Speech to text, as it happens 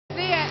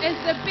It's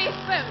the best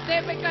bit,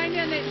 that bit going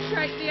down that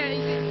straight there.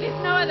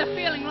 There's no other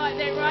feeling like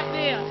that right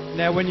there.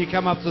 Now, when you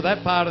come up to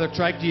that part of the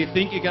track, do you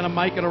think you're going to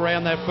make it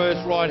around that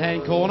first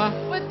right-hand corner?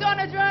 With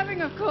Donna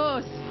driving, of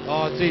course.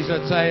 Oh, geez, I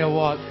tell you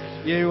what.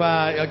 You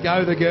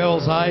go the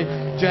girls, hey?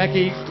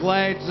 Jackie,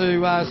 glad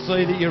to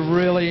see that you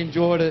really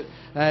enjoyed it.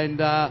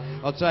 And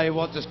I'll tell you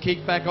what, just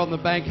kick back on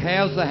the bank.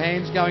 How's the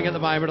hands going at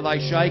the moment? Are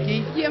they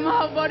shaky? Yeah,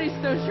 my whole body's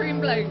still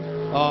trembling.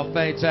 Oh,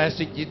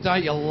 fantastic.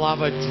 Don't you love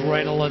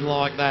adrenaline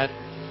like that?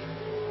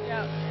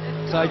 Yeah.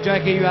 So,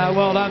 Jackie,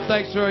 well done.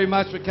 Thanks very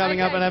much for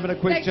coming up and having a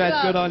quick Thanks chat. a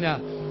lot. Good on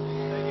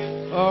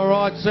you. All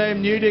right,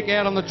 Sam Newdick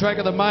out on the track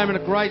at the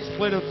moment. A great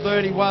split of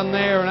 31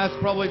 there, and that's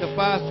probably the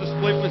fastest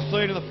split we've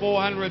seen in the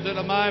 400s at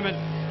the moment.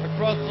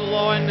 Across the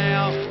line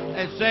now,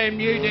 and Sam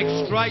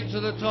Newdick straight to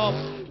the top.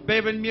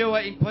 Bevan Muir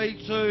in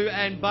P2,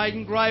 and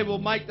Baden Gray will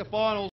make the finals.